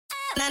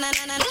Na, na,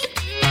 na, na, na.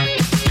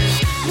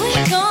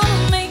 We're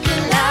gonna make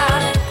it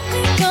louder.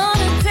 We're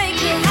gonna take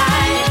it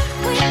higher.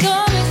 We're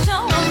gonna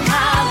show 'em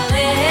how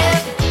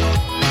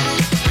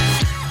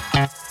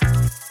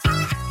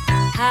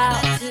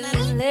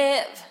to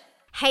live.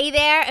 Hey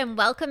there, and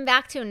welcome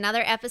back to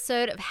another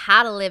episode of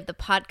How to Live, the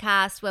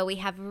podcast, where we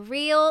have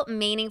real,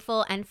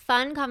 meaningful, and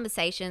fun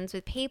conversations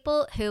with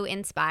people who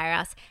inspire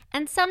us,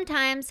 and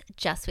sometimes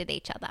just with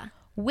each other.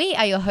 We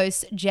are your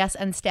hosts, Jess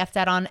and Steph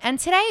Dadon, and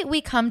today we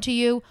come to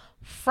you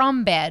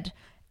from bed.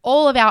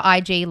 All of our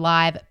IG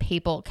live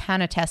people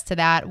can attest to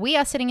that. We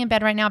are sitting in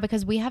bed right now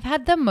because we have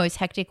had the most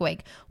hectic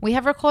week. We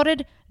have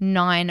recorded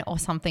 9 or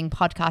something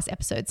podcast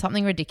episodes,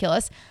 something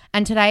ridiculous.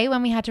 And today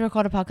when we had to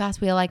record a podcast,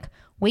 we were like,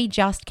 we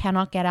just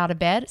cannot get out of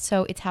bed.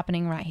 So it's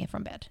happening right here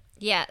from bed.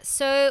 Yeah,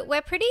 so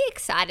we're pretty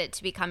excited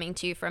to be coming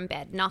to you from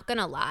bed, not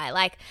gonna lie.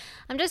 Like,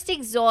 I'm just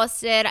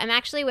exhausted. I'm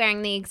actually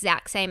wearing the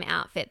exact same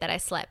outfit that I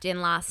slept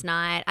in last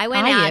night. I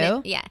went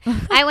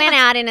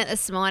out in it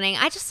this morning.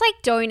 I just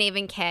don't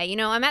even care. You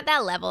know, I'm at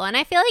that level, and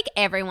I feel like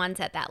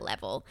everyone's at that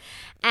level.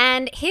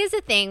 And here's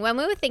the thing, when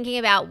we were thinking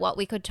about what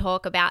we could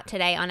talk about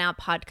today on our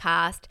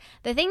podcast,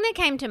 the thing that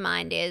came to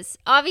mind is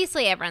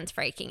obviously everyone's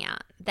freaking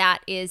out.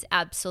 That is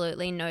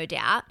absolutely no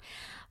doubt.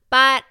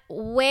 But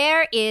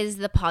where is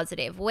the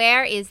positive?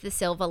 Where is the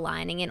silver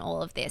lining in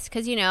all of this?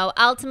 Because, you know,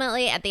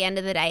 ultimately at the end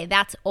of the day,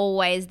 that's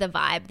always the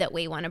vibe that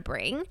we want to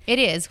bring. It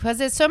is, because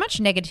there's so much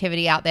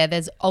negativity out there.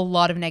 There's a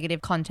lot of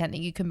negative content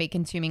that you can be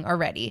consuming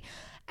already.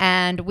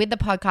 And with the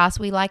podcast,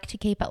 we like to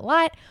keep it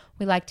light.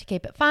 We like to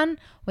keep it fun.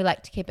 We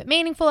like to keep it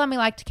meaningful, and we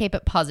like to keep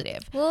it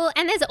positive. Well,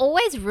 and there's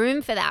always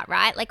room for that,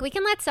 right? Like, we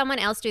can let someone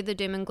else do the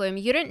doom and gloom.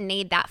 You don't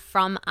need that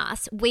from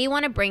us. We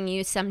want to bring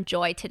you some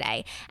joy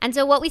today. And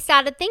so what we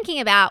started thinking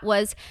about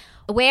was,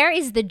 where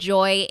is the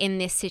joy in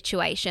this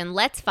situation?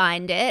 Let's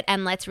find it,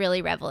 and let's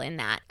really revel in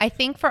that. I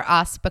think for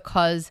us,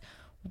 because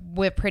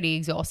we're pretty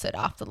exhausted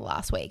after the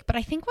last week, but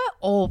I think we're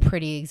all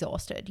pretty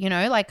exhausted, you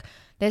know, like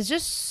there's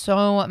just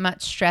so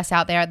much stress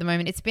out there at the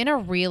moment. It's been a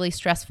really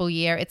stressful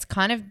year. It's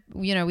kind of,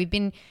 you know, we've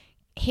been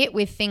hit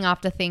with thing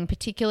after thing,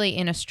 particularly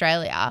in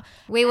Australia.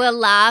 We were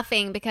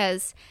laughing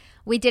because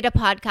we did a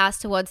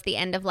podcast towards the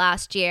end of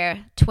last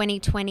year,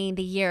 2020,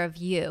 the year of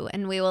you.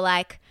 And we were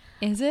like,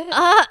 is it? It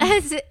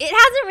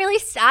hasn't really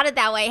started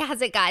that way,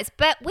 has it, guys?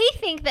 But we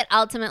think that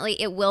ultimately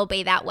it will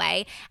be that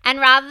way. And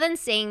rather than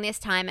seeing this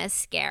time as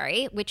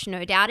scary, which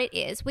no doubt it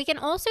is, we can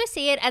also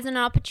see it as an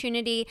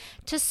opportunity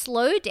to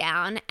slow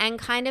down and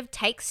kind of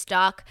take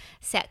stock,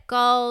 set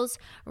goals,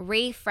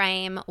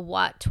 reframe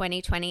what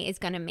 2020 is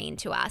going to mean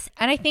to us.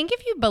 And I think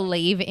if you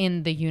believe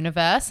in the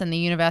universe and the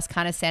universe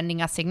kind of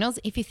sending us signals,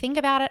 if you think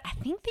about it, I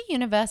think the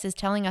universe is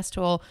telling us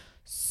to all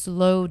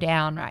slow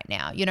down right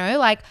now. You know,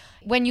 like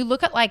when you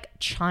look at like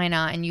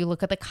China and you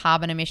look at the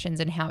carbon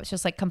emissions and how it's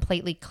just like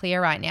completely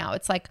clear right now,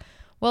 it's like,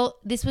 well,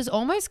 this was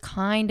almost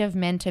kind of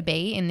meant to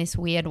be in this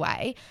weird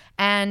way.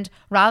 And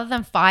rather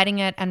than fighting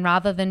it, and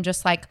rather than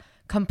just like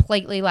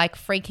completely like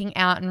freaking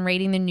out and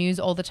reading the news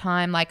all the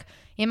time, like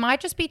it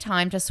might just be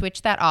time to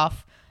switch that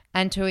off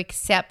and to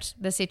accept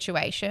the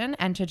situation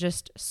and to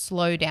just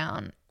slow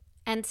down.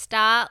 And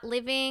start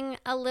living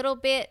a little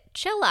bit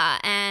chiller,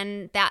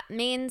 and that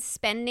means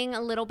spending a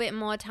little bit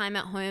more time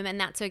at home, and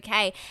that's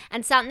okay.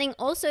 And something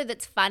also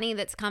that's funny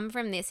that's come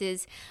from this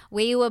is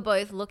we were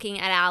both looking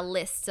at our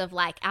lists of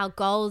like our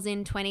goals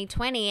in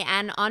 2020,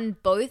 and on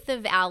both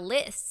of our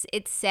lists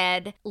it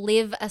said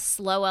live a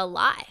slower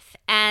life.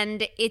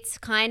 And it's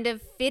kind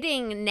of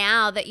fitting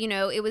now that, you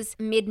know, it was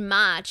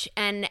mid-March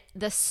and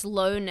the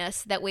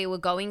slowness that we were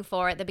going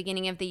for at the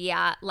beginning of the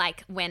year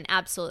like went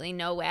absolutely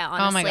nowhere,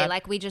 honestly. Oh my God.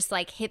 Like we just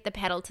like hit the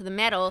pedal to the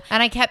metal.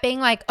 And I kept being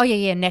like, oh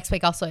yeah, next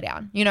week I'll slow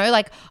down. You know,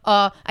 like,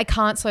 I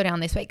can't slow down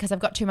this week because I've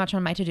got too much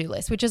on my to-do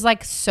list, which is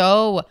like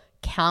so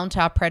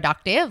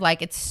counterproductive.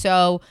 Like it's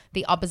so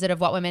the opposite of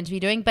what we're meant to be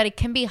doing, but it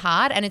can be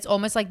hard. And it's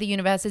almost like the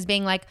universe is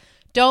being like,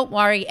 don't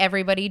worry,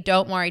 everybody.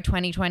 Don't worry,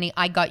 2020.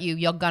 I got you.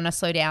 You're going to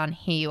slow down.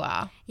 Here you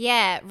are.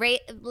 Yeah.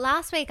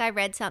 Last week I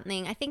read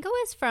something. I think it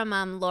was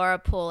from Laura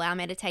Poole, our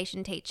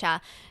meditation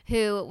teacher,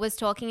 who was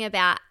talking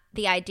about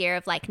the idea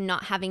of like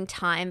not having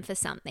time for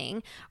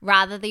something,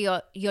 rather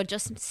than you're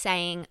just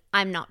saying,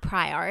 I'm not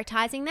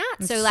prioritizing that.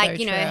 So like,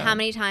 you know, how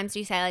many times do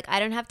you say like, I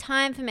don't have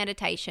time for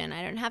meditation.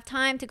 I don't have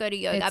time to go to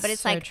yoga. But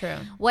it's so like, true.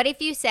 What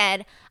if you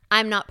said,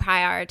 I'm not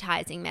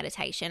prioritizing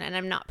meditation and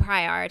I'm not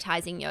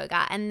prioritizing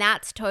yoga? And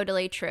that's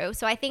totally true.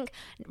 So I think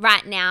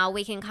right now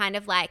we can kind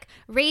of like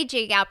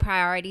rejig our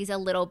priorities a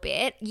little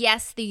bit.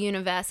 Yes, the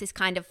universe is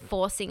kind of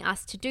forcing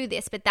us to do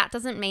this, but that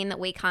doesn't mean that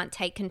we can't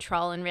take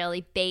control and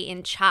really be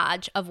in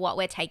charge of what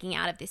we're taking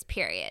out of this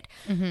period.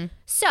 Mm-hmm.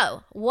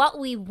 So what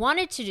we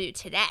wanted to do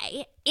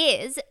today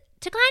is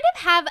to kind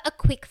of have a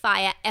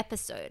quickfire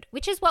episode,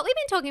 which is what we've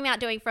been talking about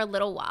doing for a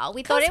little while.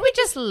 We thought Because it we would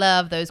just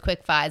love those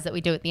quick fires that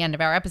we do at the end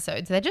of our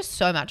episodes. They're just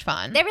so much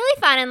fun. They're really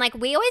fun, and like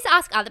we always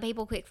ask other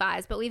people quick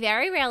fires, but we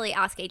very rarely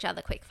ask each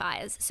other quick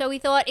fires. So we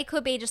thought it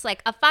could be just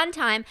like a fun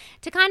time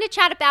to kind of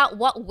chat about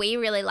what we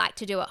really like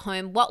to do at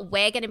home, what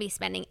we're going to be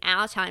spending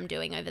our time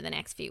doing over the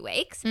next few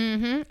weeks.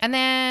 And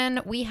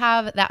then we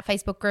have that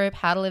Facebook group,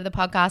 How to Live the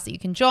Podcast, that you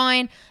can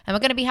join. And we're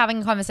going to be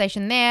having a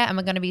conversation there, and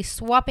we're going to be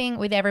swapping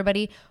with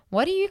everybody.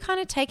 What are you kind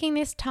of taking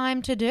this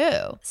time to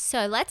do?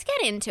 So let's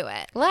get into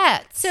it.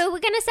 Let's. So we're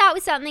going to start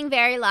with something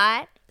very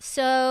light.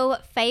 So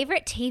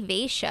favorite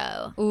TV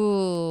show?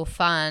 Ooh,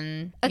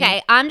 fun.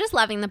 Okay, I'm just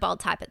loving the bold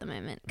type at the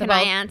moment. Can I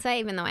bold- answer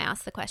even though I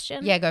asked the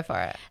question? Yeah, go for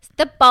it.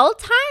 The bold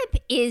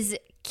type is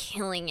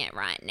killing it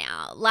right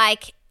now.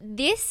 Like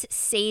this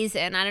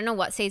season, I don't know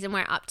what season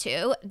we're up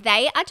to,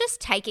 they are just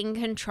taking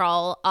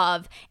control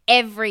of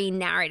every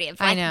narrative.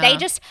 I Like know. they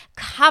just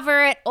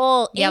cover it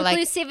all. Yeah, like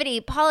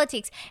inclusivity,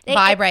 politics.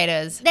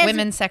 Vibrators, there's-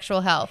 women's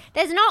sexual health.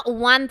 There's not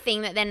one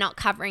thing that they're not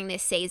covering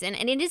this season,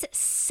 and it is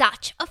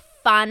such a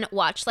fun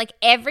watch. Like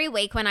every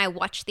week when I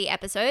watch the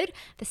episode,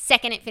 the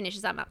second it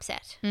finishes, I'm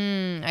upset.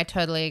 I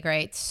totally agree.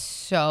 It's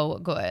so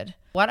good.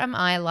 What am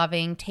I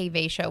loving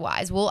TV show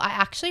wise? Well, I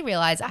actually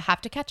realized I have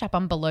to catch up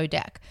on Below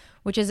Deck,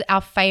 which is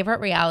our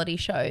favorite reality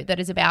show that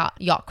is about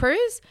yacht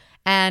crews.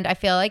 And I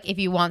feel like if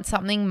you want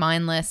something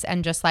mindless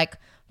and just like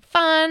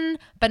fun,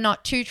 but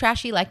not too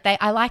trashy, like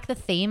I like the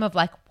theme of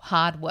like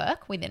hard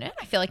work within it.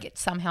 I feel like it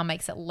somehow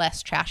makes it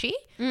less trashy.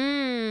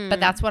 But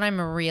that's what I'm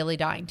really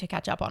dying to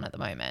catch up on at the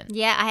moment.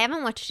 Yeah, I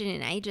haven't watched it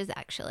in ages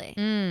actually.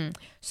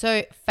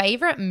 So,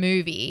 favorite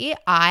movie,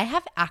 I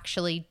have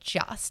actually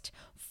just,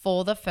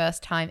 for the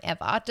first time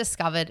ever,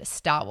 discovered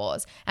Star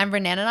Wars. And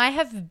Renan and I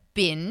have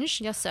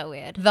binged You're so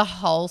weird. the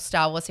whole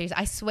Star Wars series.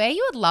 I swear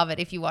you would love it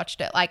if you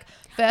watched it. Like,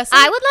 firstly,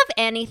 I would love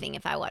anything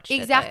if I watched it.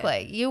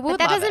 exactly. You Though. would But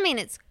that love doesn't it. mean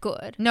it's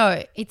good.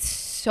 No, it's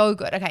so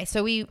good. Okay,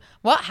 so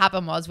what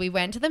happened was we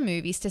went to the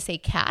movies to see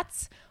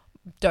Cats.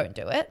 Don't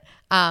do it.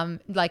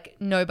 Like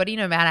nobody,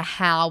 no matter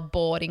how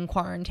bored in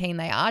quarantine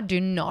they are, do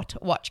not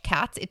watch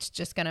Cats. It's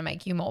just gonna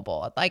make you more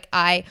bored. Like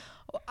I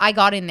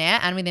got in there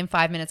and within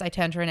 5 minutes I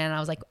turned to Renan and I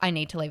was like, I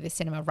need to leave this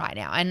cinema right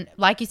now. And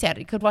like you said,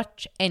 I could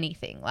watch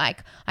anything.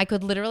 Like I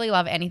could literally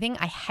love anything.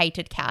 I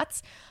hated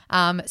Cats.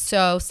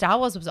 So Star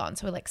Wars was on.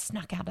 So we like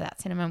snuck out of that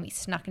cinema and we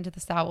snuck into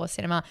the Star Wars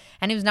cinema.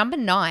 And it was number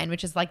 9,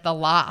 which is like the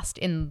last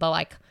in the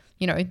like,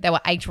 you know, there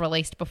were 8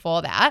 released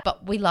before that.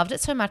 But we loved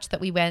it so much that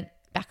we went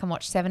back and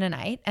watched 7 and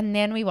 8, and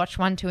then we watched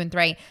 1, 2, and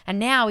 3, and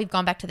now we've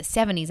gone back to the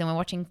 70s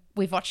and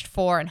we've watched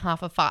 4 and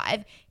half of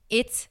 5.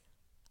 It's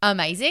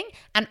amazing.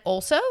 And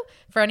also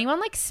for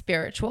anyone like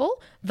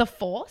spiritual, the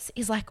Force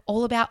is like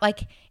all about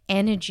like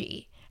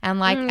energy and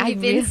like You've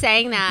been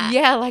saying that.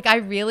 yeah, like I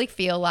really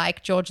feel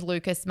like George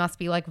Lucas must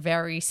be like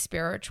very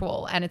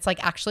spiritual, and it's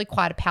like actually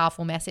quite a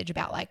powerful message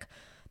about like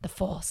the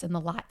Force and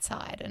the light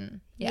side. And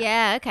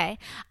Yeah, okay.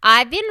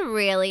 I've been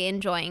really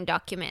enjoying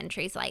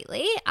documentaries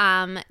lately.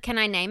 Can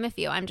I name a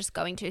few? I'm just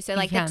going to. So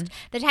like can.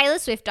 the Taylor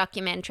Swift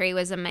documentary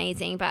was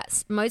amazing,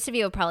 but most of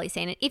you have probably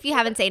seen it. If you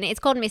haven't seen it, it's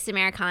called Miss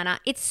Americana.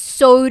 It's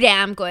so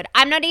damn good.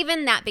 I'm not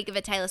even that big of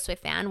a Taylor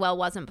Swift fan. Well,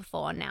 wasn't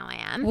before, now I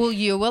am. Well,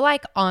 you were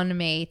like on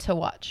me to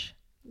watch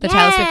the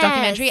Taylor Swift Yes.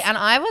 documentary, and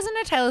I wasn't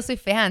a Taylor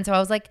Swift fan, so I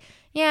was like,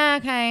 yeah,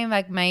 okay,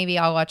 like maybe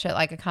I'll watch it.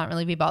 Like I can't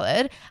really be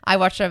bothered. I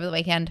watched it over the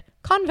weekend.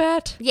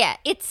 Convert. Yeah,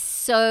 it's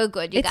so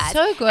good, you It's guys.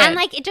 so good. And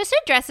like it just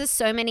addresses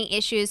so many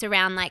issues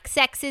around like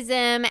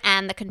sexism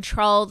and the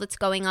control that's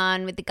going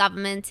on with the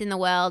governments in the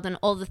world and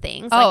all the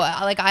things.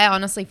 Like I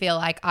honestly feel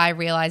like I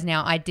realize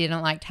now I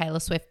didn't like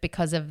Taylor Swift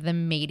because of the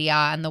media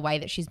and the way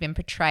that she's been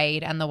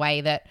portrayed and the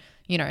way that,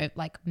 you know,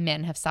 like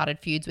men have started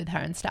feuds with her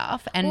and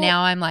stuff. And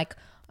now I'm like,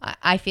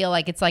 I feel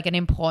like it's like an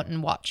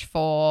important watch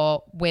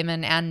for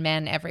women and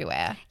men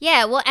everywhere.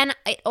 Yeah, well, and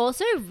it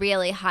also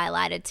really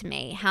highlighted to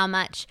me how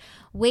much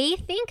we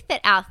think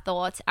that our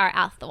thoughts are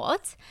our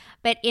thoughts,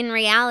 but in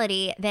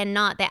reality, they're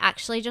not. They're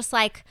actually just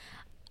like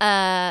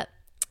a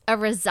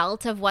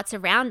result of what's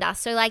around us.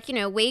 So like, you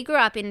know, we grew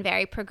up in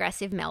very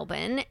progressive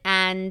Melbourne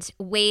and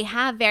we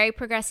have very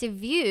progressive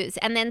views.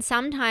 And then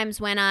sometimes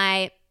when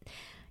I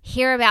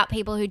hear about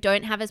people who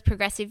don't have as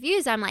progressive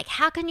views, I'm like,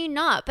 how can you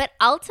not? But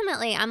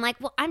ultimately, I'm like,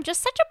 well, I'm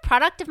just such a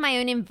product of my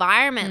own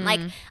environment. Like,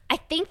 I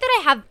think that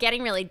I have,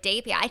 getting really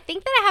deep here, I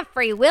think that I have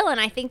free will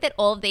and I think that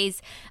all of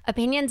these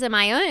opinions are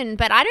my own,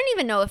 but I don't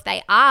even know if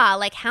they are.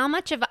 Like, how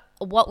much of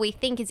what we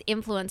think is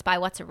influenced by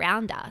what's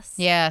around us.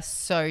 Yeah,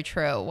 so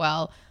true.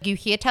 Well, you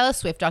hear Taylor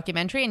Swift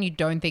documentary and you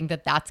don't think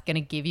that that's going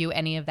to give you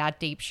any of that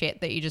deep shit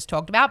that you just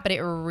talked about, but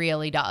it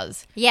really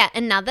does. Yeah,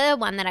 another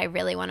one that I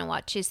really want to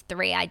watch is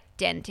 3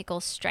 Identical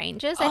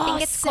Strangers, I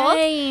think it's called.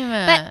 Same.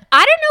 But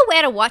I don't know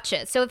where to watch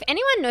it. So if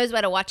anyone knows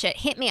where to watch it,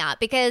 hit me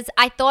up, because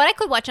I thought I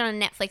could watch it on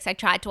Netflix. I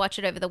tried to watch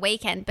it over the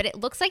weekend, but it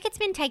looks like it's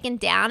been taken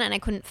down and I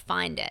couldn't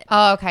find it.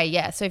 Oh, okay.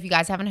 Yeah. So if you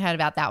guys haven't heard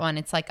about that one,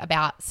 it's like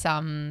about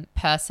some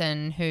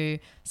person who who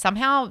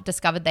somehow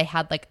discovered they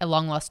had like a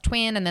long lost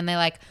twin, and then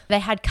they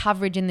had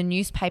coverage in the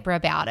newspaper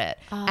about it.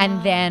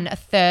 And then a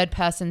third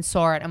person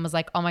saw it and was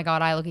like, oh my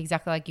God, I look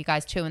exactly like you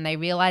guys too. And they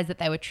realized that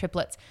they were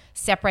triplets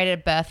separated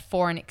at birth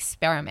for an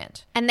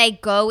experiment. And they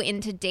go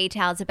into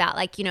details about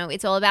like, you know,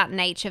 it's all about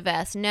nature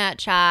versus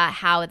nurture.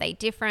 How are they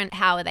different?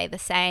 How are they the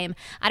same?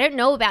 I don't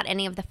know about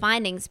any of the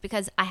findings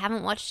because I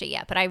haven't watched it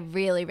yet, but I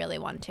really, really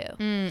want to.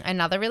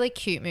 Another really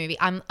cute movie.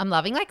 I'm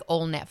loving like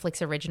all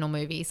Netflix original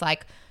movies,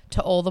 like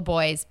To All the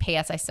Boys,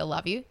 P.S. I Still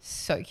Love You.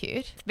 So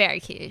cute. Very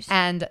cute.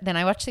 And then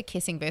I watched The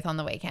Kissing Booth on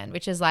the weekend,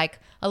 which is like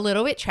a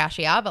little bit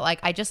trashier, but like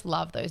I just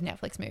love those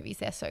Netflix movies.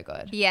 They're so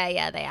good.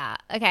 Yeah, they are.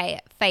 Okay,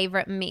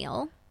 favorite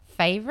meal?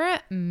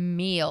 Favorite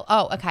meal?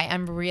 Oh, okay.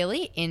 I'm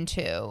really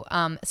into,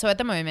 so at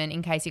the moment,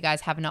 in case you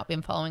guys have not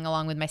been following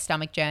along with my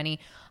stomach journey,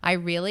 I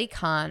really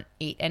can't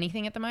eat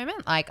anything at the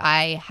moment. Like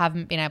I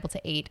haven't been able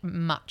to eat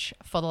much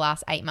for the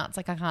last 8 months.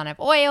 Like I can't have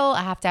oil.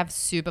 I have to have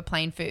super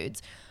plain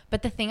foods.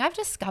 But the thing I've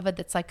discovered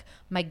that's like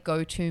my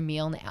go-to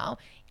meal now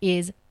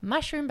is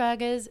mushroom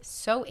burgers.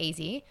 So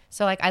easy.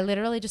 So like I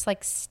literally just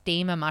like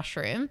steam a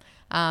mushroom,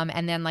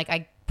 and then like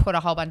I put a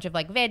whole bunch of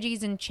like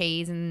veggies and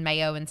cheese and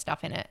mayo and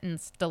stuff in it, and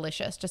it's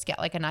delicious. Just get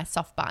like a nice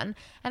soft bun.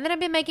 And then I've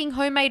been making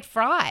homemade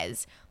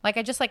fries. Like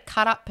I just like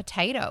cut up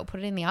potato, put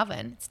it in the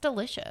oven. It's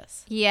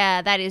delicious.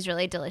 Yeah, that is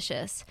really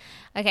delicious.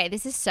 Okay,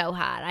 this is so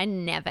hard. I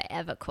never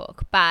ever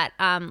cook. But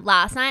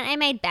last night I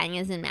made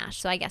bangers and mash.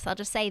 So I guess I'll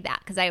just say that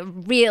because I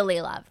really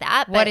love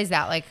that. What is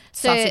that? Like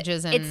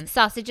sausages and... It's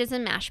sausages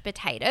and mashed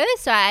potatoes.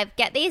 So I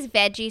get these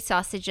veggie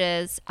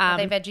sausages. Are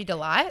they Veggie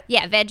Delight?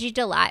 Yeah, Veggie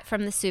Delight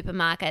from the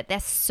supermarket. They're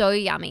so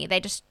yummy.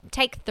 They just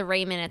take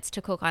 3 minutes to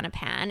cook on a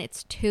pan.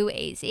 It's too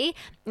easy.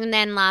 And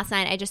then last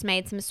night I just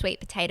made some sweet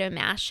potato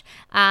mash.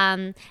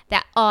 I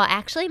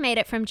actually made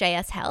it from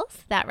JS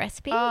Health, that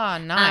recipe. Oh,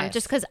 nice.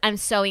 Just because I'm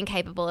so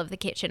incapable of the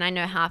kitchen. I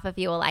know half of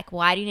you are like,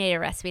 why do you need a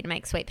recipe to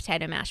make sweet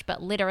potato mash?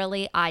 But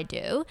literally I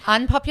do.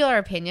 Unpopular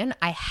opinion,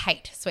 I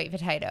hate sweet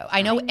potato.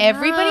 I know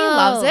everybody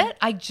loves it.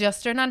 I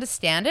just don't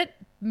understand it.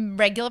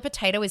 Regular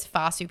potato is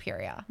far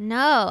superior.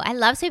 No, I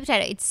love sweet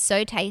potato. It's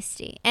so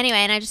tasty. Anyway,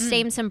 and I just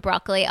steamed some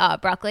broccoli. Oh,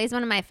 broccoli is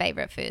one of my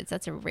favorite foods.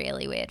 That's a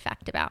really weird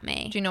fact about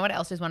me. Do you know what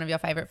else is one of your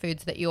favorite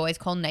foods that you always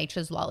call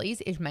nature's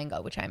lollies? Is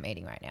mango, which I'm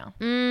eating right now.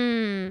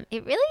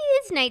 It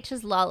really is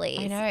nature's lollies.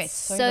 I know, it's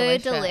so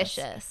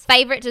delicious.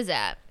 Favorite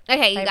dessert.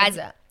 Okay, you guys.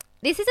 Dessert.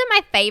 This isn't my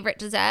favorite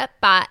dessert,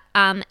 but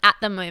at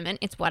the moment,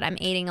 it's what I'm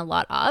eating a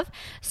lot of.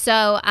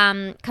 So,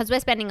 because we're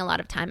spending a lot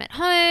of time at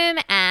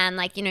home and,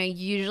 like, you know,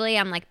 usually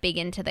I'm, like, big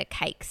into the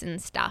cakes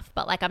and stuff,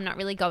 but, like, I'm not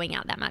really going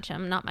out that much.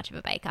 I'm not much of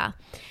a baker.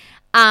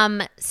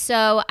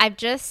 So I've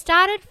just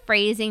started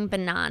freezing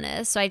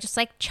bananas. So I just,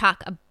 like,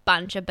 chuck a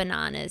bunch of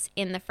bananas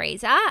in the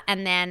freezer,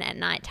 and then at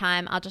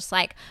nighttime I'll just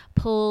like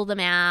pull them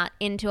out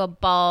into a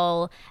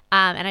bowl,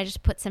 and I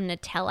just put some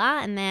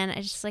Nutella, and then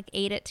I just like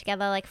eat it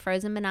together, like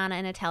frozen banana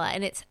and Nutella,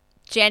 and it's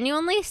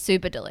genuinely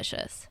super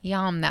delicious.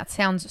 Yum, that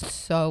sounds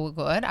so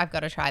good. I've got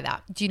to try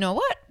that. Do you know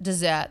what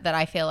dessert that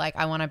I feel like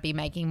I want to be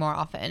making more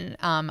often?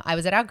 I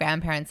was at our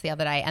grandparents the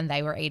other day and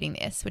they were eating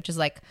this, which is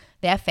like,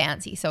 they're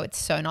fancy, so it's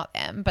so not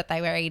them, but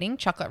they were eating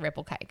chocolate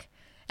ripple cake.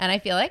 And I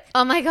feel like,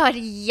 oh my God,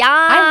 yum.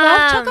 I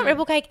love chocolate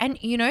ripple cake.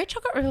 And you know,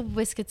 chocolate ripple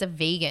biscuits are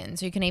vegan.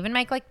 So you can even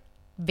make like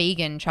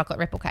vegan chocolate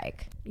ripple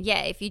cake.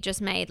 Yeah, if you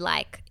just made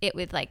like it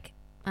with like,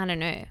 I don't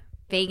know,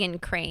 vegan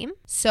cream.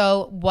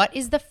 So what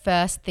is the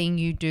first thing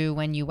you do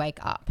when you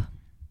wake up?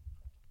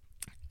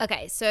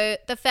 Okay, so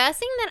the first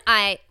thing that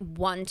I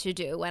want to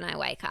do when I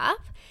wake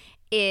up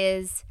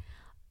is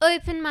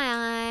open my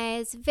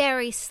eyes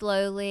very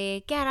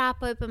slowly, get up,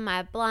 open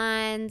my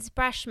blinds,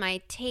 brush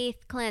my teeth,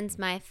 cleanse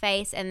my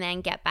face, and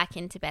then get back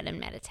into bed and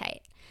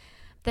meditate.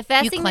 The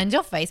first thing cleanse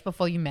your face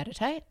before you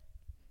meditate?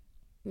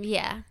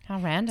 Yeah. How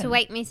random. To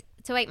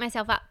wake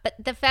myself up. But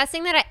the first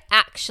thing that I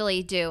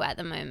actually do at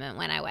the moment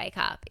when I wake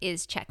up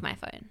is check my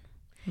phone.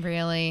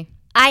 Really?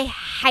 I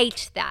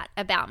hate that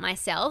about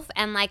myself.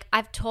 And like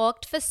I've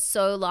talked for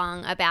so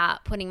long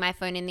about putting my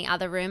phone in the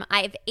other room.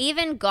 I've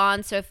even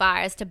gone so far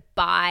as to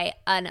buy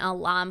an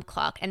alarm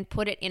clock and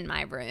put it in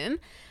my room.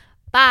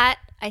 But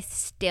I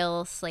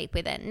still sleep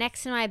with it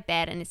next to my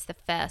bed, and it's the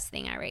first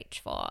thing I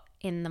reach for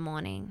in the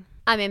morning.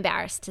 I'm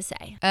embarrassed to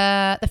say.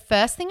 The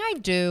first thing I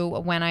do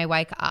when I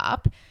wake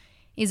up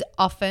is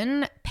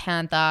often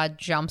Panther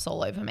jumps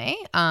all over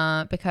me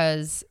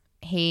because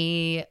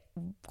he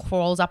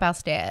crawls up our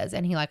stairs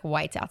and he like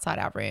waits outside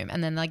our room,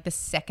 and then like the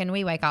second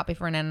we wake up, if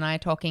Renan and I are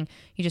talking,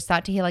 you just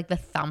start to hear like the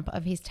thump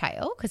of his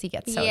tail because he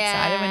gets so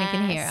excited when he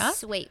can hear us.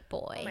 Sweet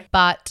boy.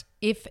 But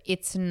if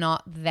it's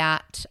not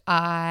that,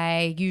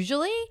 I'll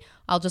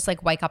just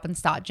like wake up and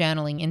start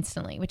journaling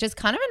instantly, which is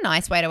kind of a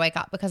nice way to wake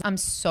up because I'm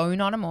so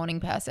not a morning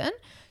person.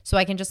 So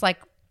I can just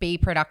like be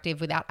productive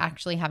without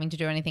actually having to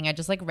do anything, I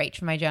just like reach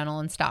for my journal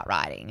and start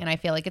writing. And I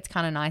feel like it's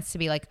kind of nice to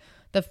be like,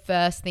 the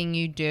first thing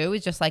you do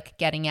is just like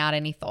getting out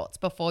any thoughts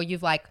before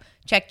you've like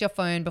checked your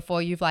phone,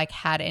 before you've like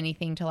had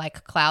anything to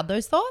like cloud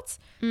those thoughts.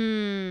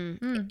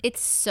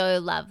 It's so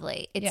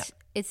lovely.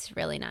 It's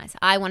really nice.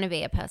 I want to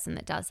be a person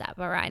that does that,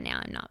 but right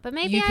now I'm not. But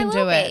maybe You can I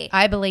will do it. be.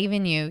 I believe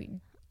in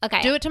you.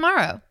 Okay. Do it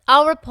tomorrow.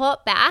 I'll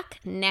report back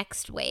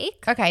next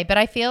week. Okay, but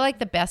I feel like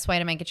the best way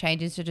to make a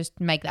change is to just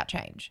make that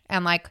change.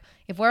 And like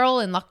if we're all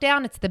in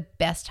lockdown, it's the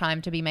best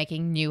time to be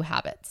making new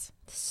habits.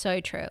 So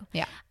true.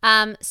 Yeah.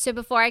 So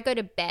before I go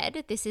to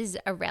bed, this is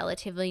a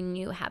relatively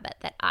new habit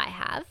that I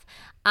have.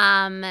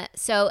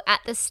 So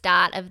at the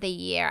start of the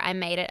year, I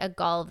made it a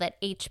goal that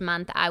each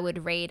month I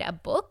would read a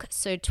book.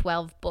 So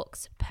 12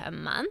 books per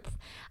month.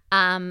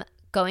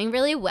 Going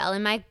really well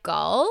in my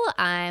goal.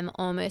 I'm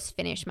almost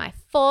finished my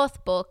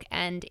 4th book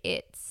and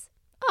it's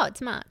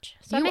March.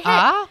 So I'm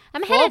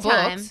ahead of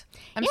time.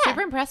 I'm Yeah.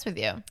 super impressed with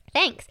you.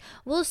 Thanks.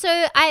 Well,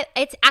 so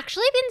it's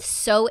actually been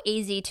so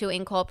easy to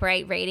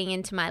incorporate reading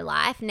into my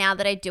life now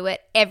that I do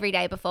it every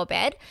day before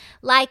bed.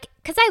 Like,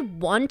 because I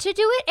want to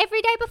do it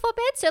every day before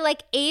bed. So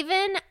like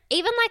even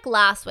like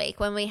last week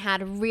when we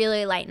had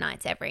really late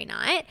nights every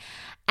night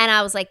and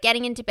I was like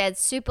getting into bed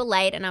super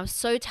late and I was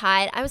so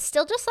tired, I was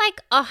still just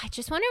like, oh, I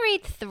just want to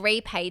read 3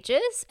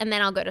 pages and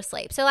then I'll go to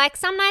sleep. So like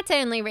some nights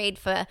I only read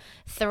for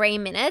 3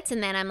 minutes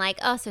and then I'm like,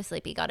 oh, so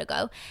sleepy, gotta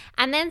go.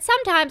 And then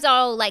sometimes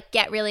I'll like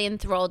get really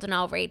enthralled and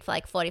I'll read for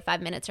like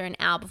 45 minutes or an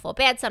hour before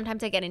bed.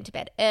 Sometimes I get into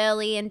bed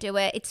early and do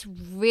it. It's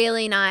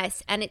really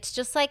nice and it's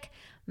just like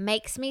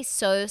makes me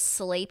so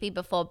sleepy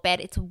before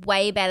bed. It's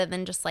way better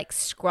than just like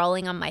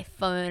scrolling on my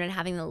phone and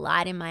having the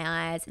light in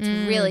my eyes. It's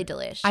really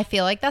delish. I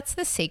feel like that's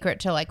the secret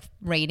to like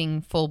reading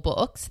full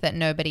books that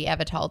nobody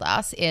ever told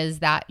us, is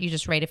that you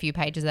just read a few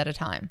pages at a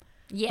time.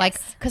 Yes. Like,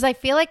 because I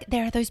feel like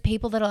there are those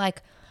people that are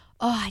like,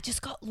 oh, I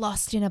just got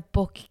lost in a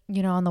book,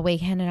 on the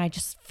weekend and I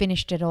just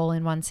finished it all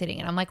in one sitting.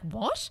 And I'm like,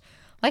 what?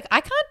 Like,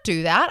 I can't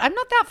do that. I'm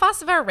not that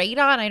fast of a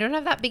reader and I don't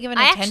have that big of an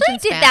I attention actually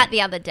did span. that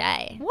the other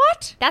day.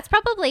 What? That's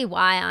probably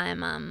why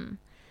I'm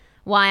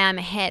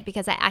ahead,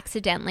 because I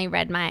accidentally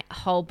read my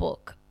whole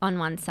book on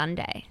one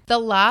Sunday. The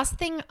last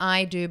thing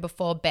I do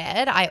before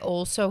bed, I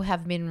also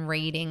have been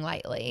reading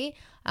lately.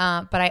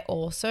 But I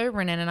also,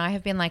 Renan and I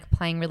have been like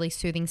playing really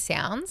soothing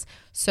sounds.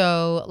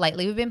 So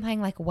lately we've been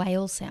playing like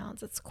whale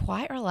sounds. It's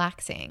quite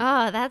relaxing.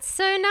 Oh, that's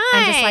so nice.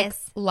 And just like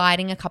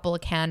lighting a couple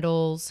of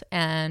candles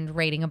and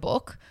reading a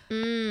book.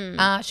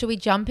 Should we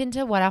jump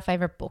into what our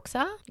favorite books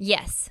are?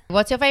 Yes.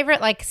 What's your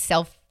favorite like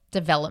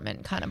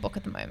self-development kind of book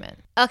at the moment?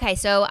 Okay,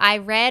 so I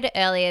read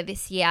earlier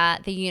this year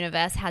The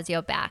Universe Has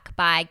Your Back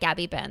by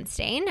Gabby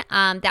Bernstein.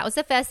 That was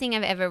the first thing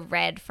I've ever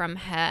read from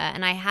her,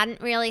 and I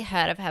hadn't really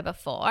heard of her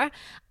before,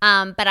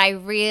 but I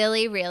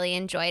really, really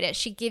enjoyed it.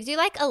 She gives you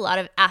like a lot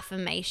of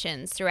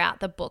affirmations throughout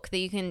the book that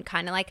you can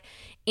kind of like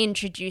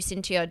introduce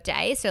into your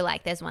day. So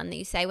like there's one that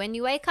you say when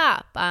you wake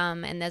up,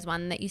 and there's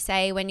one that you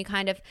say when you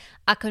kind of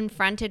are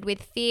confronted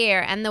with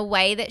fear, and the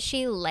way that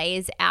she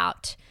lays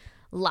out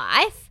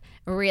life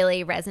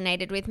really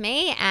resonated with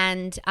me,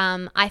 and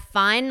I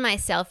find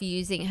myself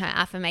using her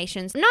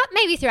affirmations not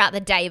maybe throughout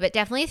the day but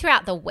definitely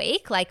throughout the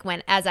week, like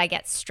as I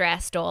get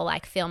stressed or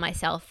like feel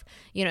myself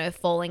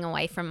falling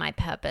away from my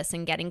purpose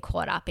and getting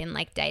caught up in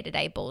like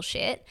day-to-day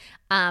bullshit.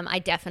 I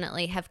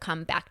definitely have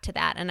come back to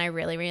that and I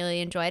really,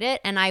 really enjoyed it,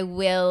 and I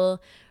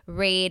will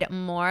read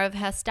more of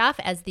her stuff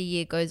as the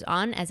year goes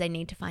on as I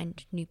need to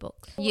find new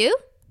books. You?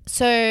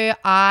 So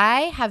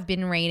I have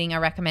been reading a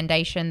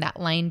recommendation that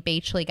Lane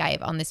Beachley gave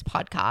on this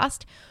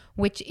podcast,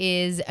 which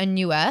is A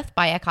New Earth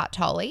by Eckhart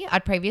Tolle.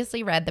 I'd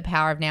previously read The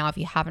Power of Now. If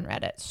you haven't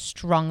read it,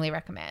 strongly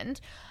recommend.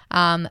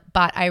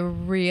 But I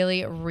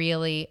really,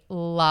 really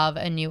love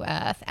A New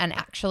Earth. And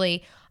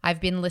actually,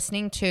 I've been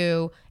listening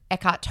to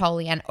Eckhart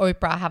Tolle and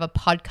Oprah have a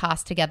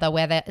podcast together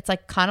where it's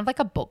like kind of like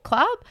a book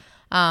club.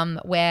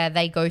 Where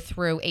they go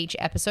through each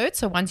episode.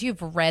 So once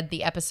you've read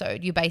the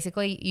episode, you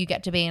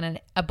get to be in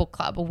a book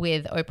club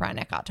with Oprah and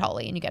Eckhart Tolle,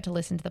 and you get to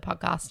listen to the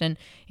podcast, and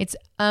it's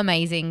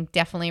amazing.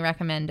 Definitely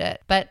recommend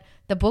it. But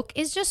the book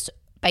is just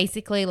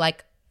basically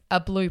like a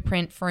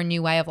blueprint for a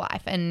new way of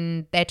life.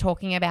 And they're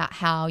talking about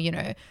how,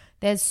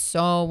 there's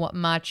so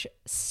much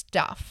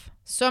stuff,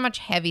 so much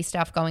heavy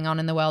stuff going on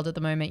in the world at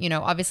the moment,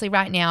 obviously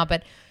right now,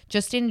 but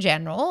just in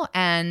general.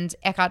 And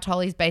Eckhart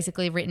Tolle's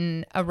basically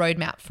written a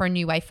roadmap for a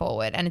new way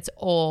forward. And it's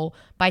all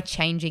by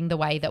changing the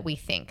way that we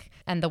think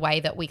and the way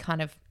that we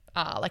kind of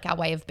like our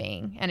way of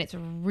being. And it's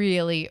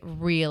really,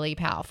 really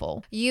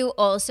powerful. You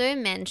also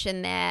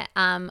mentioned there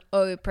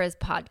Oprah's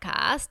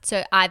podcast.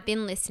 So I've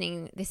been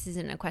listening, this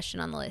isn't a question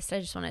on the list, I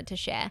just wanted to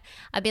share.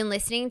 I've been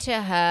listening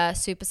to her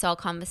Super Soul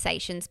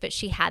Conversations, but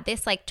she had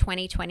this like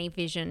 2020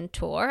 vision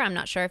tour. I'm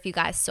not sure if you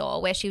guys saw,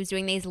 where she was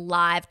doing these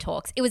live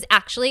talks. It was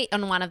actually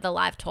on one of the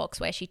live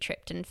talks where she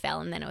tripped and fell,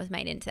 and then it was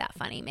made into that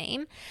funny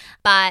meme.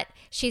 But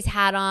she's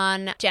had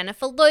on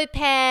Jennifer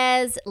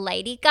Lopez,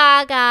 Lady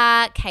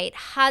Gaga, Kate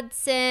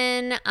Hudson,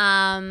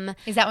 Carson,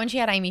 Is that when she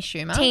had Amy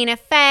Schumer? Tina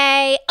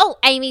Fey. Oh,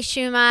 Amy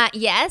Schumer,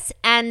 yes.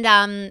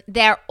 And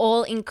they're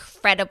all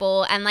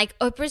incredible. And like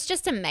Oprah's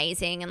just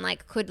amazing and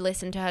like could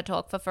listen to her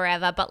talk for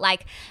forever. But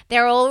like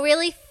they're all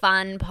really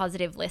fun,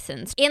 positive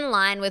listens in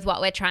line with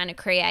what we're trying to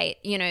create,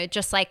 you know,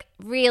 just like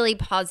really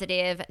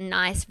positive,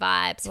 nice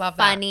vibes, Love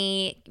that.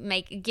 funny,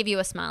 give you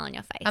a smile on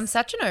your face. I'm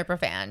such an Oprah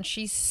fan.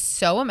 She's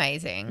so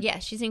amazing. Yeah,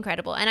 she's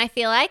incredible. And I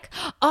feel like,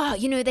 oh,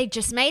 you know, they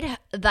just made her,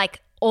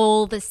 like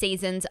all the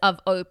seasons of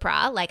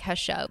Oprah, like her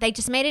show, they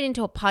just made it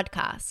into a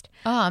podcast.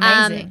 Oh,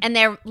 amazing. And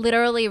they're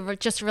literally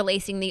just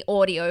releasing the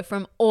audio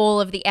from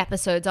all of the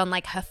episodes on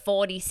like her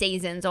 40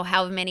 seasons or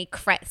however many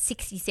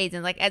 60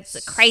 seasons. Like it's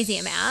a crazy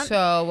amount.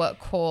 So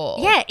cool.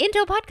 Yeah, into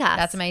a podcast.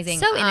 That's amazing.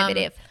 So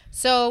innovative.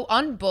 So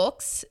on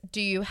books,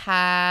 do you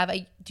have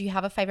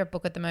a favorite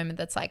book at the moment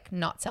that's like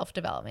not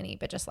self-development-y,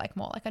 but just like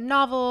more like a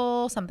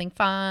novel, something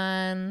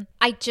fun?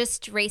 I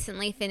just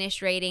recently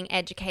finished reading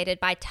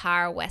Educated by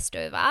Tara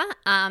Westover.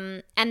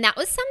 And that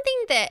was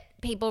something that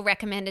people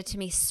recommended to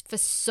me for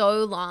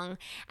so long.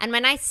 And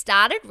when I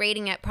started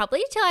reading it,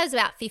 probably till I was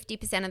about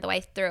 50% of the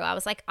way through, I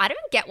was like, I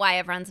don't get why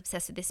everyone's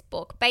obsessed with this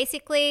book.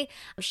 Basically,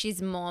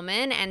 she's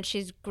Mormon and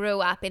she's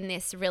grew up in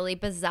this really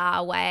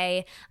bizarre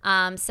way,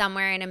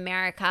 somewhere in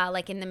America,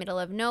 like in the middle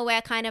of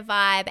nowhere kind of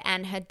vibe.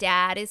 And her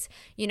dad is,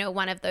 you know,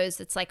 one of those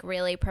that's like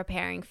really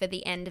preparing for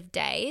the end of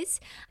days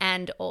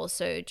and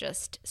also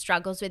just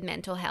struggles with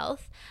mental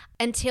health.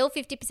 Until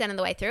 50% of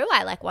the way through,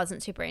 I like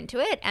wasn't super into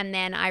it. And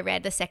then I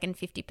read the second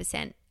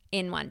 50%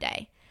 in one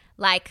day.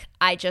 Like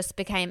I just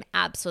became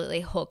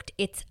absolutely hooked.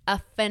 It's a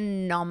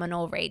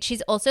phenomenal read.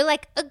 She's also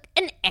like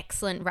an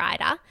excellent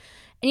writer.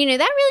 And, you know,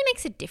 that really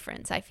makes a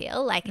difference, I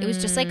feel. Like it was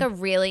just like a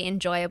really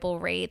enjoyable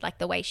read. Like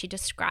the way she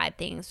described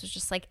things was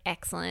just like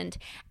excellent.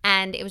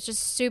 And it was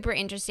just super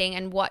interesting.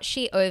 And what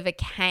she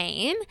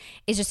overcame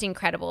is just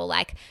incredible.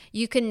 Like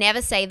you can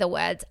never say the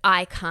words,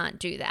 I can't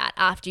do that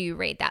after you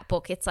read that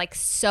book. It's like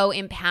so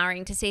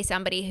empowering to see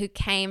somebody who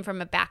came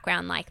from a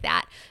background like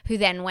that, who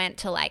then went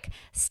to like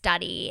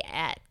study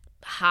at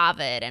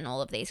Harvard and all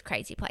of these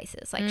crazy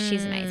places. Like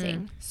she's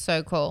amazing.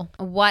 So cool.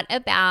 What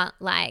about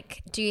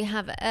like, do you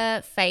have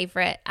a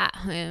favorite at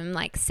home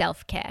like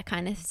self-care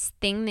kind of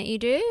thing that you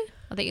do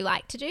or that you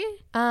like to do?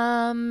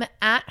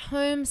 At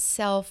home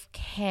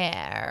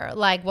self-care.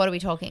 Like what are we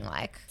talking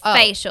like?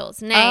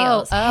 Facials,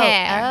 nails,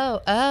 hair.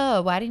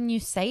 Why didn't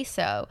you say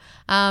so?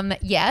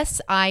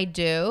 Yes, I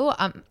do.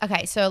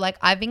 Okay, so like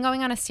I've been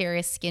going on a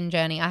serious skin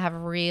journey. I have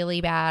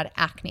really bad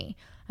acne.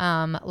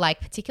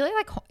 Like particularly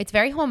like it's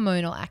very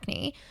hormonal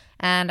acne,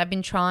 and I've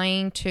been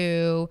trying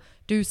to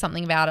do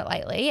something about it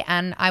lately.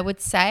 And I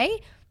would say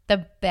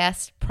the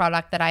best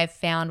product that I've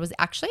found was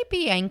actually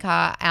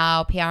Bianca,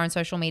 our PR and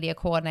social media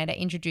coordinator,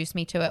 introduced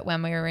me to it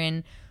when we were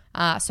in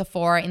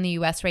Sephora in the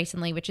US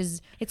recently,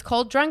 it's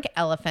called Drunk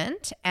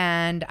Elephant,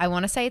 and I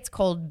want to say it's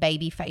called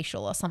Baby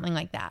Facial or something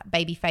like that.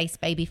 Baby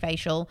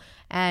Facial.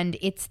 And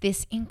it's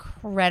this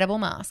incredible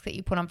mask that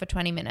you put on for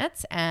 20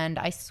 minutes. And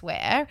I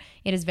swear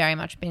it has very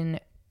much been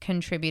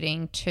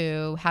contributing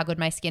to how good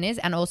my skin is.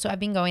 And also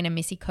I've been going to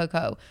Missy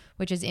Coco,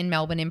 which is in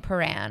Melbourne in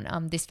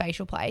Paran, this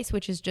facial place,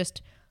 which is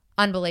just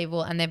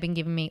unbelievable. And they've been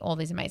giving me all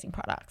these amazing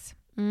products.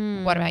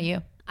 What about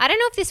you? I don't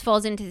know if this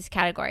falls into this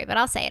category, but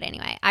I'll say it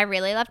anyway. I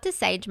really love to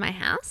sage my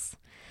house.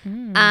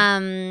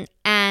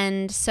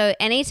 And so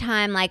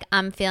anytime like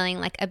I'm feeling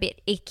like a bit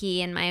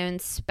icky in my own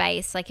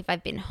space, like if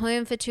I've been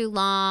home for too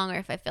long or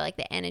if I feel like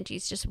the energy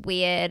is just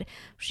weird,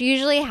 which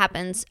usually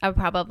happens, I'll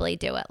probably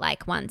do it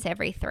like once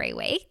every 3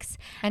 weeks.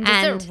 And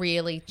does it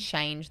really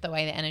change the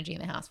way the energy in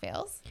the house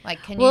feels?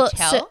 Like, can you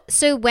tell?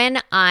 So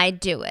when I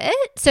do it,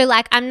 so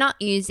like I'm not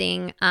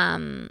using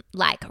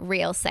like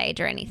real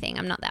sage or anything.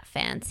 I'm not that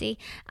fancy.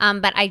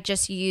 But I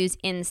just use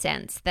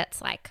incense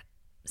that's like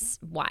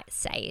white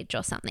sage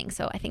or something.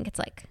 So I think it's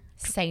like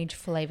sage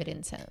flavored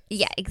incense.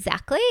 Yeah,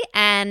 exactly.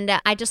 And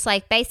I just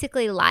like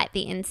basically light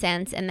the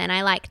incense and then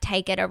I like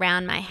take it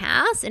around my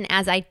house. And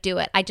as I do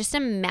it, I just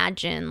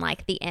imagine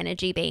like the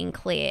energy being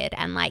cleared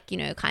and like, you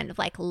know, kind of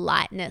like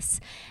lightness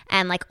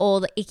and like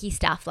all the icky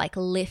stuff like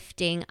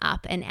lifting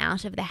up and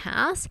out of the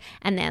house.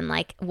 And then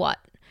like what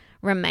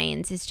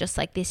remains is just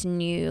like this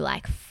new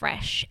like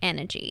fresh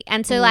energy.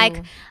 And so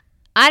like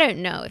I don't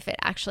know if it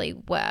actually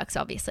works,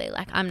 obviously.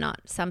 Like, I'm not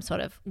some sort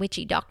of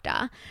witchy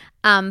doctor.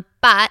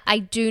 But I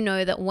do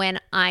know that when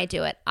I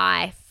do it,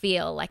 I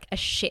feel like a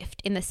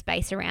shift in the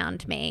space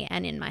around me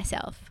and in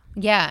myself.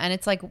 Yeah, and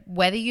it's like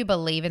whether you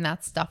believe in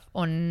that stuff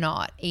or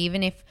not,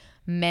 even if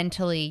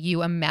mentally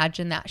you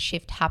imagine that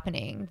shift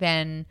happening,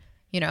 then,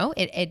 you know,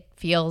 it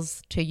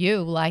feels to you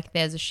like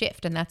there's a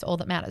shift and that's all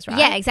that matters, right?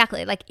 Yeah,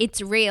 exactly. Like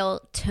it's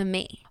real to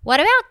me.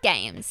 What about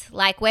games?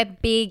 Like we're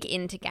big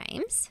into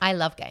games. I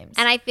love games.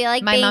 And I feel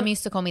like my mum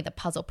used to call me the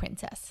puzzle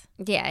princess.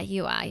 Yeah,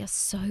 you are. You're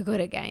so good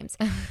at games.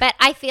 But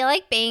I feel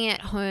like being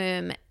at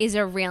home is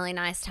a really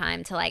nice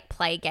time to like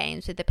play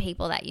games with the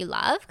people that you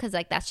love because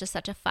like that's just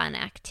such a fun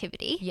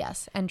activity.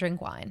 Yes, and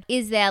drink wine.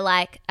 Is there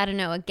like, I don't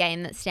know, a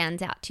game that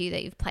stands out to you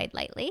that you've played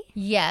lately?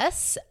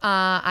 Yes,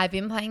 I've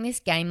been playing this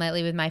game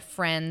lately with my friend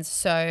friends.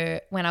 So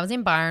when I was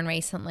in Byron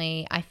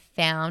recently, I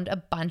found a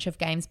bunch of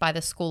games by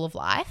the School of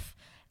Life.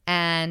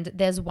 And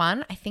there's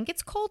one, I think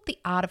it's called The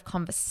Art of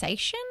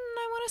Conversation,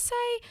 I want to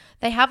say.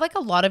 They have like a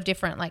lot of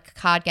different like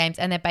card games,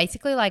 and they're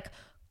basically like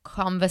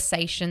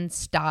conversation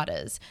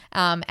starters.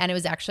 And it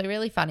was actually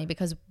really funny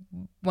because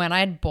when I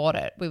had bought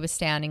it, we were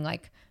standing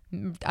like,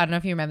 I don't know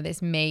if you remember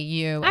this, me,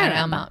 you, and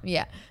our mum.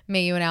 Yeah,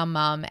 me, you, and our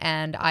mum.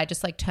 And I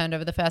just like turned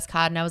over the first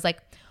card and I was like,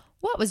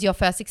 what was your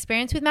first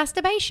experience with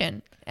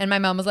masturbation? And my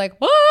mum was like,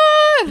 what?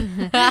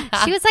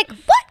 She was like,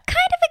 what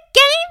kind of a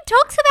game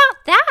talks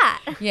about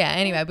that? Yeah,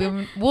 anyway,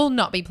 we will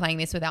not be playing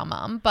this with our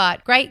mum,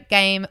 but great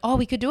game. Oh,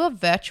 we could do a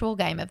virtual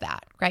game of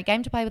that. Great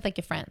game to play with like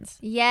your friends.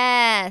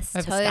 Yes,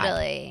 Over Skype.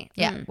 totally.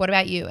 Yeah. What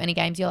about you? Any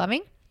games you're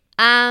loving?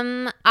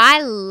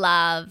 I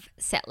love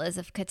Settlers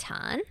of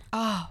Catan.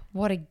 Oh,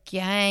 what a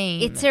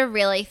game. It's a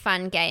really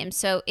fun game.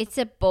 So it's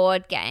a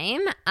board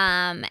game.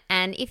 And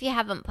if you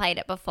haven't played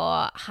it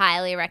before,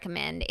 highly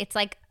recommend. It's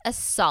like a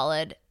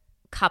solid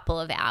couple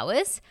of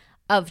hours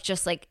of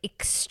just like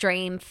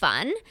extreme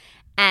fun.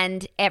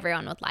 And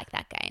everyone would like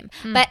that game.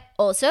 But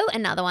also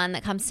another one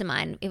that comes to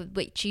mind,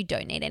 which you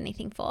don't need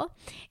anything for,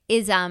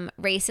 is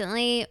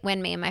recently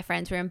when me and my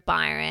friends were in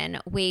Byron,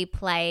 we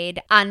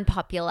played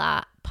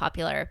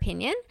Popular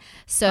Opinion.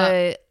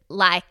 So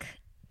like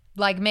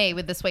me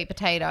with the sweet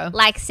potato.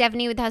 Like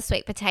Stephanie with her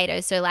sweet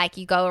potato. So like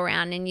you go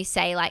around and you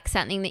say like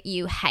something that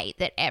you hate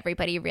that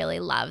everybody really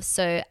loves.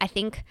 So I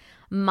think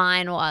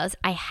mine was,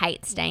 I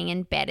hate staying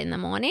in bed in the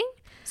morning.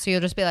 So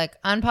you'll just be like,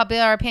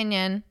 unpopular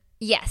opinion.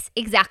 Yes,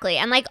 exactly.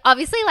 And like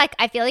obviously like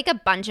I feel like a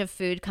bunch of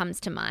food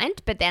comes to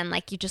mind, but then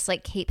like you just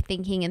like keep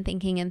thinking and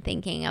thinking and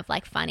thinking of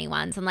like funny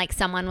ones. And like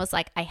someone was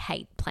like, I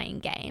hate playing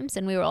games.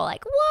 And we were all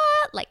like,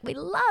 what? Like we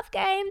love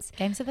games.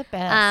 Games are the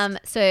best.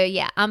 So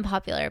yeah,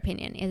 Unpopular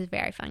Opinion is a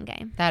very fun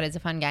game. That is a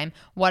fun game.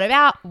 What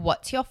about,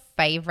 what's your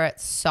favorite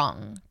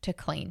song to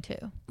clean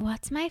to?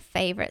 What's my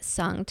favorite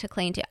song to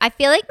clean to? I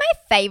feel like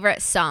my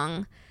favorite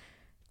song,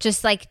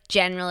 just like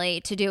generally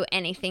to do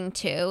anything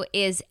to,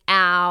 is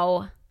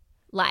our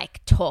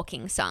like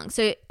talking song.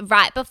 So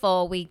right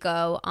before we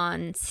go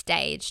on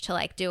stage to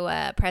like do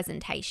a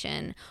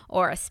presentation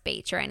or a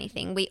speech or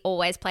anything, we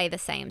always play the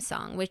same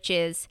song, which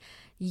is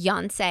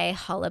Beyonce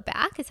Holla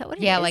Back. Is that what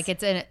it is? Yeah, like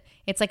it's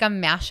like a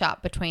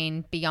mashup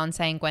between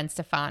Beyonce and Gwen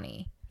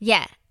Stefani.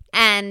 Yeah.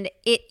 And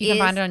you can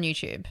find it on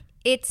YouTube.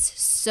 It's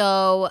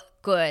so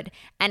good.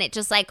 And it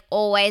just like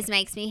always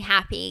makes me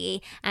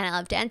happy. And I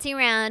love dancing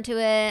around to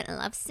it. I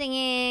love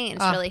singing.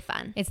 It's really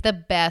fun. It's the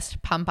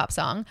best pump up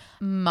song.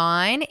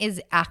 Mine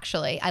is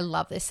actually, I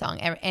love this song.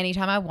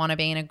 Anytime I want to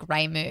be in a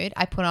great mood,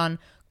 I put on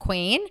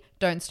Queen,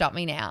 Don't Stop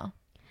Me Now.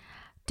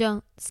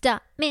 Don't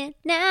stop me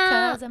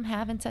now. 'Cause I'm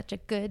having such a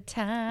good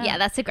time. Yeah,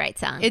 that's a great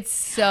song. It's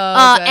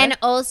so good. And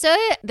also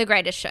The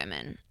Greatest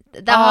Showman.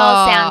 The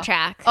whole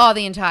soundtrack. Oh,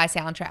 the entire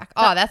soundtrack.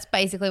 Oh, that's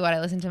basically what I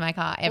listen to in my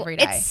car every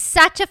day. It's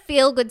such a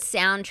feel-good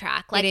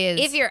soundtrack. Like, it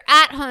is. If you're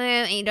at home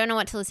and you don't know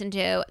what to listen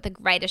to, The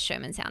Greatest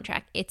Showman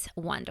soundtrack, it's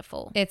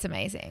wonderful. It's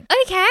amazing.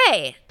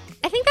 Okay.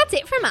 I think that's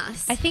it from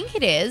us. I think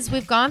it is.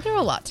 We've gone through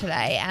a lot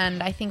today,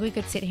 and I think we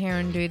could sit here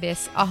and do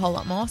this a whole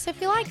lot more. So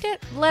if you liked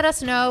it, let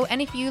us know.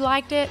 And if you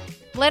liked it,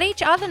 let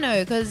each other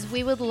know, because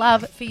we would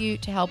love for you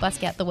to help us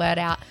get the word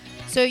out.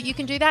 So you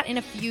can do that in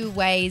a few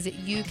ways.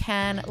 You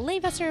can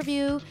leave us a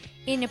review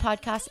in your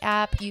podcast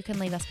app. You can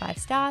leave us 5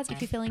 stars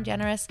if you're feeling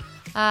generous.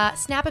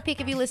 Snap a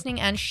pic of you listening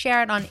and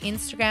share it on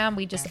Instagram.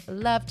 We just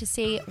love to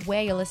see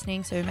where you're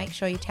listening, so make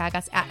sure you tag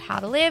us at How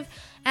to Live.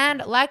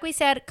 And like we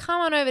said,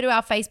 come on over to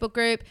our Facebook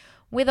group.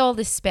 With all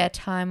this spare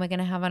time we're going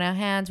to have on our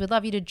hands, we'd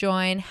love you to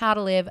join How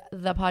to Live,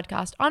 the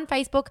podcast on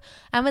Facebook.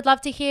 And we'd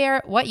love to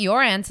hear what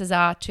your answers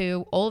are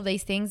to all of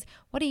these things.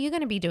 What are you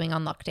going to be doing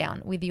on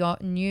lockdown with your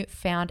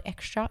newfound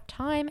extra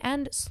time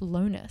and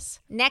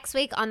slowness? Next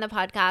week on the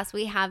podcast,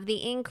 we have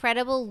the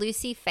incredible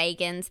Lucy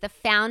Fagans, the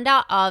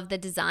founder of The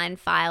Design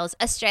Files,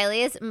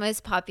 Australia's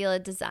most popular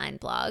design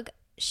blog.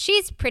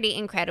 She's pretty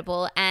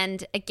incredible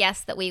and a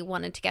guest that we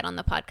wanted to get on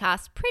the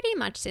podcast pretty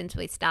much since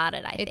we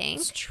started, I think.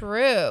 It's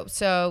true.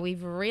 So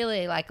we've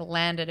really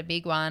landed a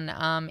big one.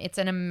 It's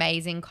an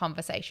amazing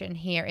conversation.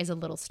 Here is a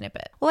little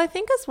snippet. Well, I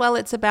think as well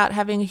it's about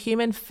having a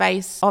human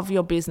face of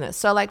your business.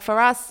 So like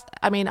for us,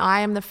 I mean, I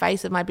am the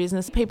face of my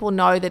business. People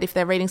know that if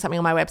they're reading something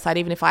on my website,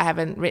 even if I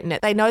haven't written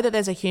it, they know that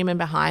there's a human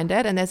behind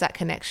it and there's that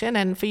connection.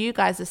 And for you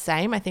guys the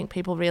same. I think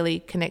people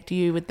really connect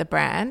you with the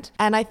brand.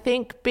 And I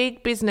think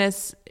big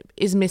business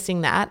is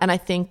missing that. And I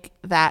think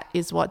that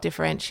is what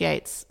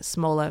differentiates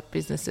smaller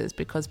businesses,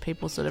 because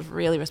people sort of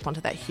really respond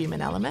to that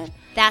human element.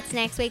 That's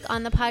next week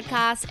on the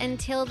podcast.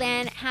 Until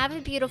then, have a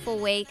beautiful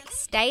week.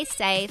 Stay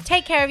safe.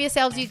 Take care of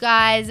yourselves, you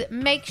guys.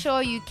 Make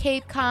sure you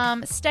keep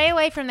calm. Stay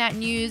away from that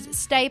news.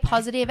 Stay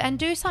positive and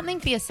do something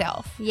for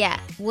yourself. Yeah,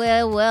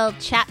 we'll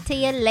chat to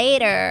you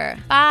later.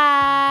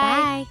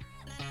 Bye.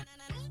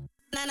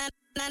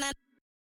 Bye.